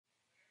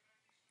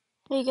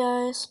Hey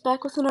guys,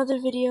 back with another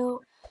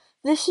video.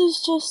 This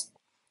is just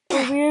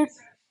a weird,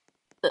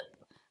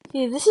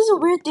 this is a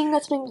weird thing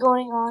that's been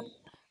going on,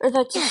 or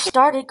that just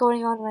started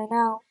going on right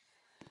now.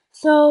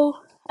 So,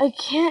 I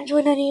can't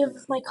join any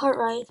of my cart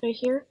rides right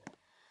here.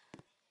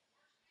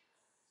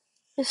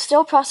 It's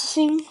still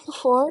processing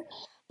before,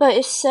 but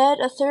it said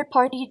a third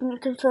party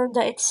didn't confirm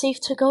that it's safe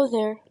to go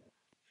there.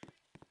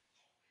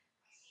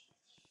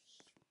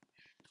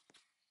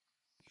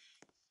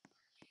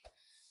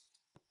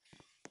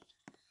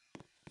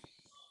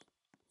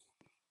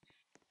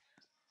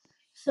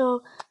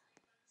 So,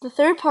 the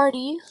third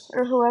party,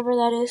 or whoever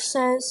that is,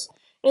 says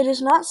it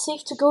is not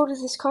safe to go to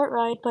this cart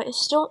ride, but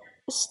it's still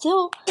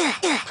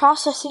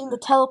processing the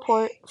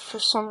teleport for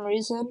some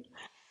reason.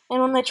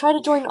 And when I try to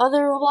join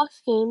other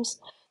Roblox games,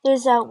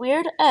 there's that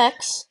weird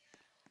X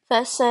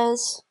that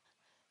says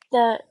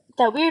that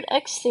weird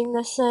X thing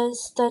that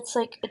says that's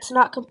like it's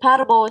not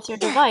compatible with your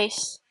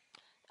device.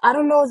 I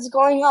don't know what's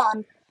going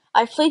on.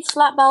 I've played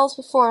Slap Battles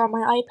before on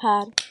my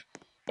iPad.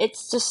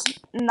 It's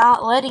just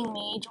not letting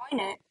me join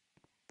it.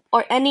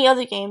 Or any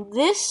other game.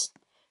 This,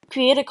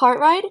 Create a Cart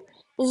Ride,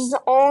 this is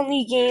the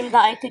only game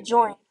that I could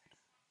join.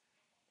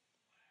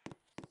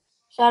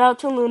 Shout out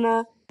to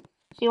Luna.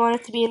 She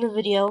wanted to be in the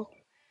video.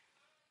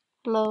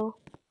 Hello.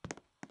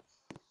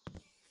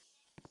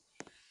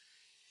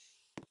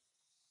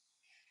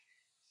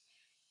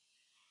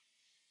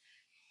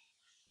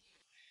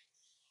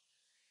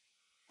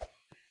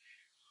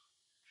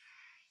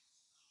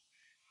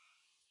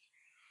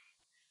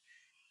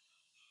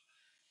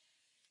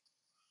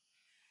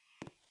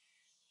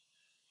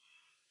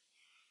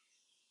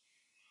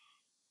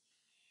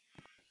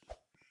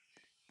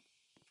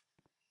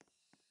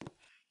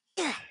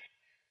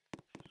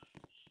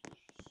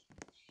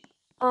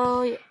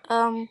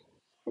 Oh,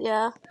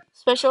 yeah.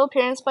 Special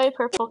appearance by a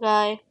purple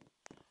guy.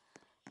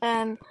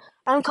 And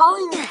I'm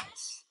calling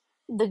this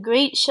the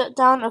Great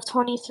Shutdown of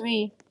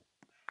 23.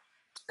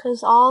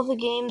 Because all the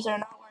games are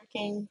not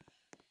working.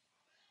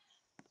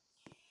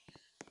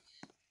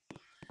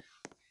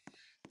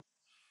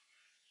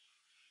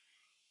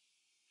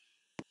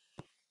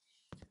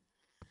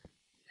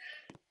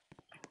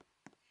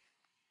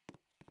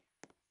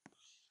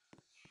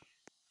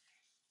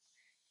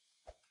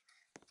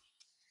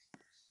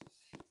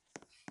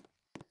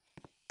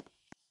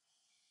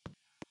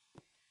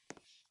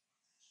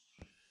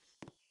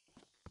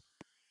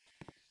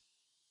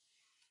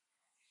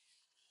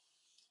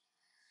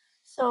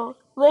 So,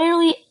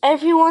 literally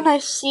everyone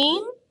I've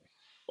seen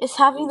is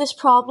having this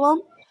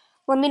problem.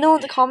 Let me know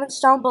in the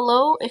comments down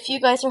below if you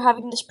guys are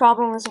having this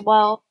problem as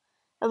well.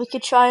 And we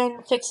could try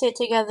and fix it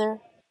together.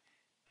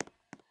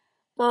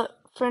 But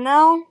for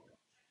now,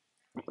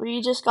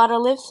 we just gotta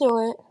live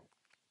through it.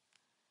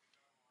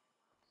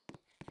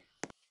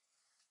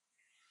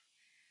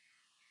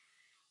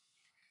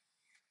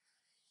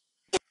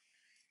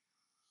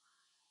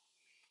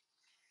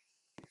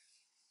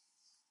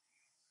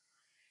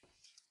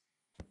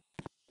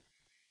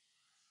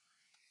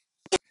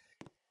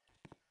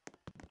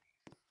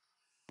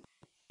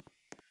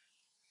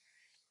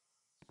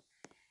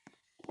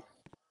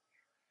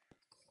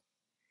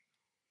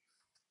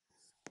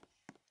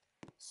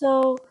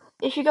 So,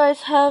 if you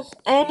guys have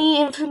any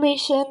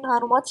information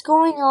on what's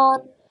going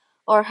on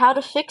or how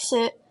to fix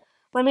it,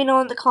 let me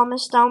know in the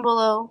comments down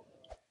below.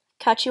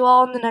 Catch you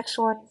all in the next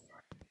one.